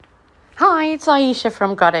Hi, it's Aisha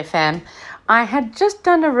from God FM. I had just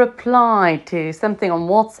done a reply to something on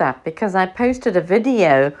WhatsApp because I posted a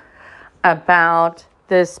video about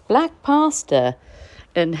this black pastor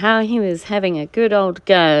and how he was having a good old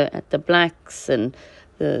go at the blacks and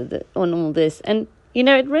on all this. And,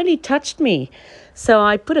 it really touched me. So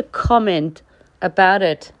I put a comment about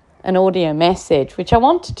it, an audio message, which I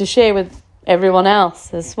wanted to share with everyone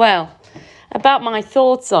else as well, about my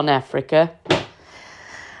thoughts on Africa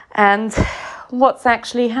and what's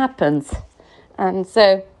actually happened. And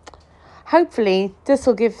so hopefully this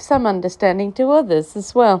will give some understanding to others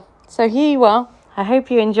as well. So here you are. I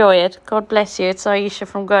hope you enjoy it. God bless you. It's Aisha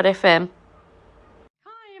from God FM.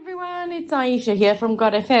 Hi everyone, it's Aisha here from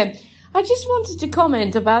God FM. I just wanted to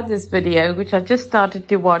comment about this video which I just started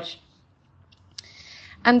to watch.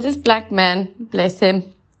 And this black man, bless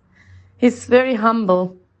him, he's very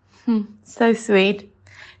humble, so sweet,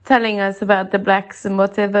 telling us about the blacks and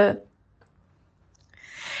whatever.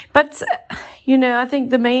 But, I think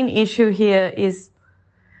the main issue here is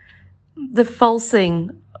the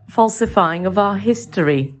falsifying of our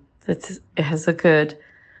history that has occurred.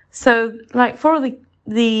 So, like for an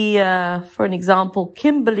example,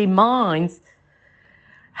 Kimberley Mines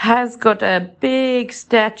has got a big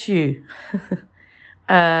statue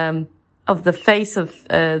of the face of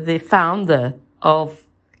the founder of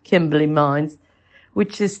Kimberley Mines,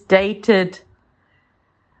 which is dated,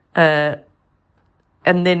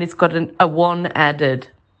 and then it's got a one added.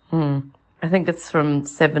 I think it's from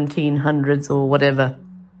 1700s or whatever.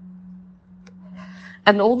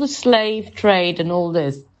 And all the slave trade and all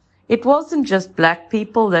this, it wasn't just black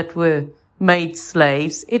people that were made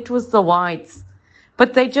slaves, it was the whites.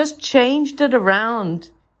 But they just changed it around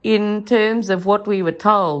in terms of what we were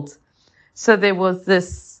told. So there was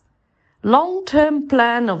this long-term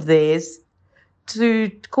plan of theirs to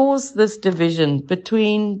cause this division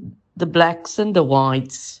between the blacks and the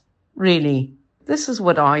whites. Really, this is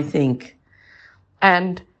what I think.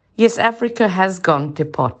 And yes, Africa has gone to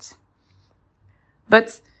pot.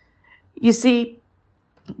 But you see,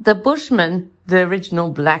 the Bushmen, the original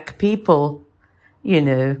black people,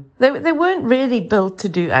 they weren't really built to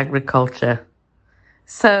do agriculture.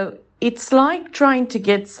 So it's like trying to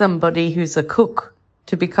get somebody who's a cook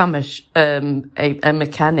to become a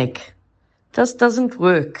mechanic. Just doesn't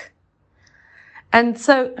work. And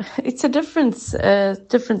so it's a different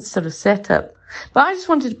sort of setup. But I just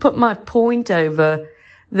wanted to put my point over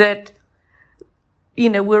that,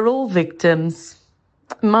 we're all victims.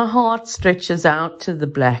 My heart stretches out to the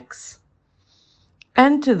blacks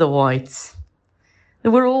and to the whites.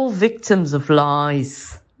 We're all victims of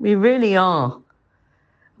lies. We really are.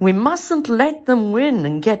 We mustn't let them win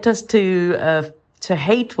and get us to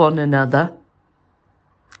hate one another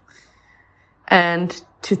and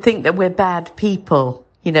to think that we're bad people,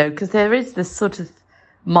 because there is this sort of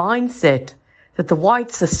mindset that the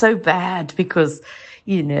whites are so bad because,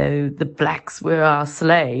 the blacks were our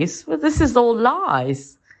slaves. Well, this is all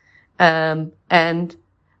lies. And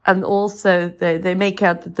also they make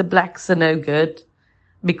out that the blacks are no good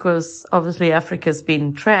because obviously Africa's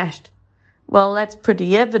been trashed. Well, that's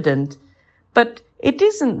pretty evident. But it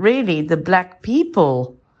isn't really the black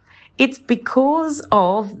people. It's because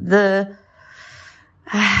of the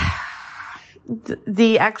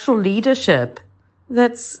actual leadership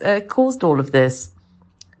that's caused all of this.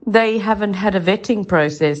 They haven't had a vetting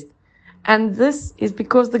process. And this is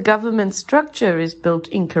because the government structure is built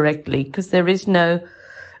incorrectly, because there is no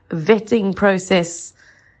vetting process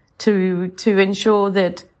to ensure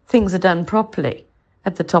that things are done properly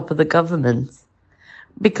at the top of the government.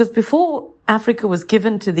 Because before Africa was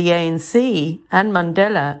given to the ANC and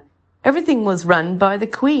Mandela, everything was run by the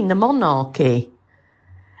Queen, the monarchy.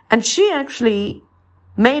 And she actually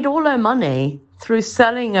made all her money through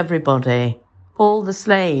selling everybody, all the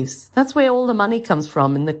slaves. That's where all the money comes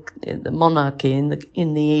from in the monarchy in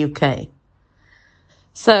the UK.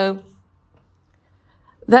 So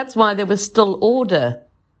that's why there was still order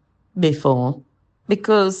before,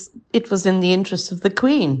 because it was in the interest of the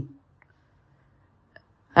Queen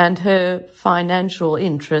and her financial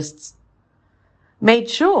interests made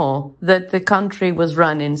sure that the country was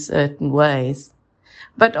run in certain ways.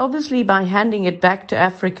 But obviously by handing it back to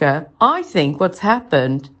Africa, I think what's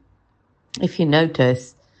happened, if you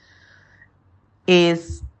notice,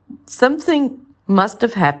 is something must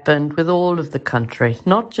have happened with all of the country,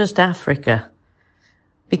 not just Africa,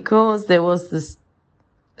 because there was this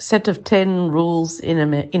set of 10 rules in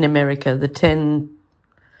America,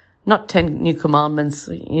 not 10 new commandments,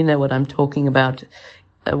 you know what I'm talking about,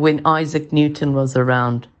 when Isaac Newton was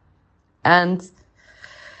around. And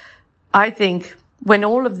I think when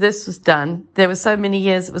all of this was done, there were so many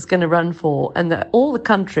years it was going to run for, and all the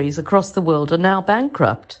countries across the world are now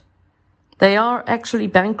bankrupt. They are actually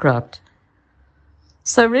bankrupt.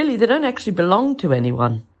 So really, they don't actually belong to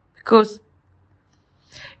anyone, because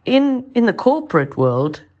in the corporate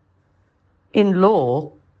world, in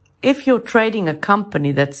law, if you're trading a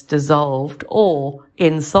company that's dissolved or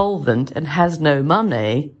insolvent and has no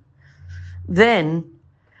money, then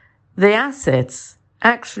the assets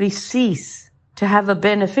actually cease to have a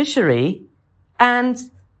beneficiary and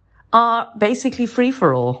are basically free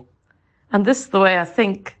for all. And this is the way I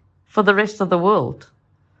think for the rest of the world.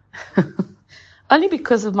 Only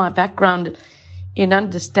because of my background in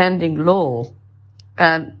understanding law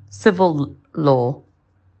and civil law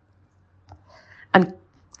and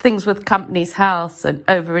things with Companies House and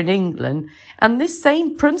over in England. And these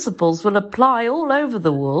same principles will apply all over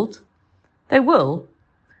the world. They will.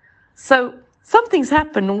 So something's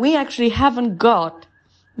happened and we actually haven't got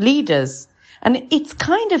leaders. And it's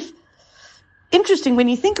kind of interesting when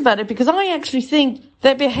you think about it, because I actually think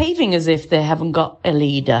they're behaving as if they haven't got a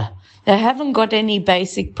leader. They haven't got any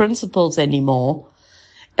basic principles anymore,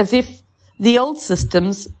 as if the old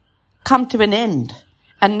systems come to an end.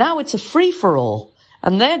 And now it's a free-for-all,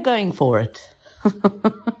 and they're going for it.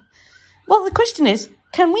 Well, the question is,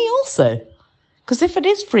 can we also? Because if it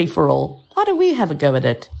is free-for-all, why don't we have a go at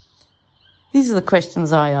it? These are the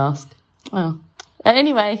questions I ask. Well,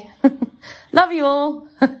 anyway, love you all.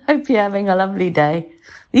 Hope you're having a lovely day.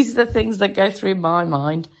 These are the things that go through my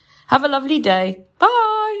mind. Have a lovely day.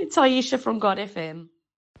 Bye. It's Aisha from God FM.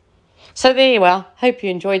 So there you are. Hope you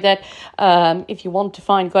enjoyed that. If you want to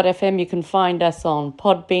find God FM, you can find us on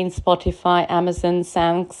Podbean, Spotify, Amazon,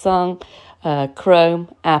 Samsung, Chrome,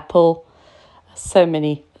 Apple, so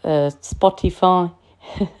many, Spotify.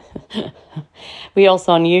 We're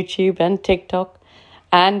also on YouTube and TikTok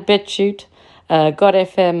and BitChute. God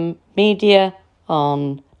FM Media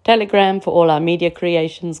on Telegram for all our media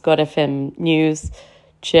creations. God FM News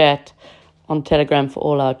Chat on Telegram for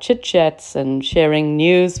all our chit chats and sharing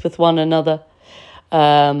news with one another.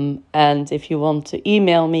 And if you want to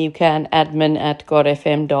email me, you can,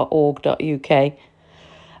 admin@godfm.org.uk.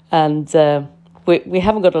 And we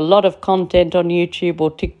haven't got a lot of content on YouTube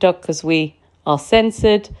or TikTok because we are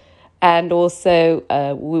censored. And also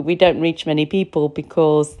we don't reach many people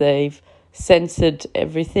because they've censored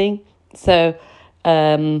everything. So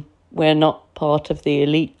we're not part of the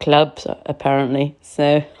elite club, apparently.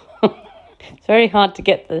 So it's very hard to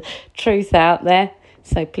get the truth out there.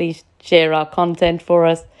 So please share our content for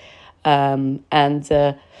us. And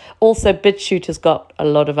also BitChute has got a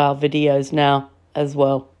lot of our videos now as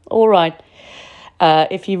well. All right.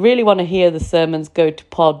 If you really want to hear the sermons, go to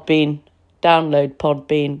Podbean. Download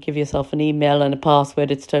Podbean, give yourself an email and a password.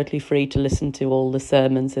 It's totally free to listen to all the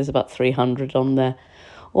sermons. There's about 300 on there.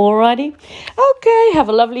 Alrighty. Okay, have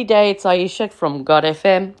a lovely day. It's Aisha from God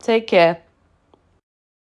FM. Take care.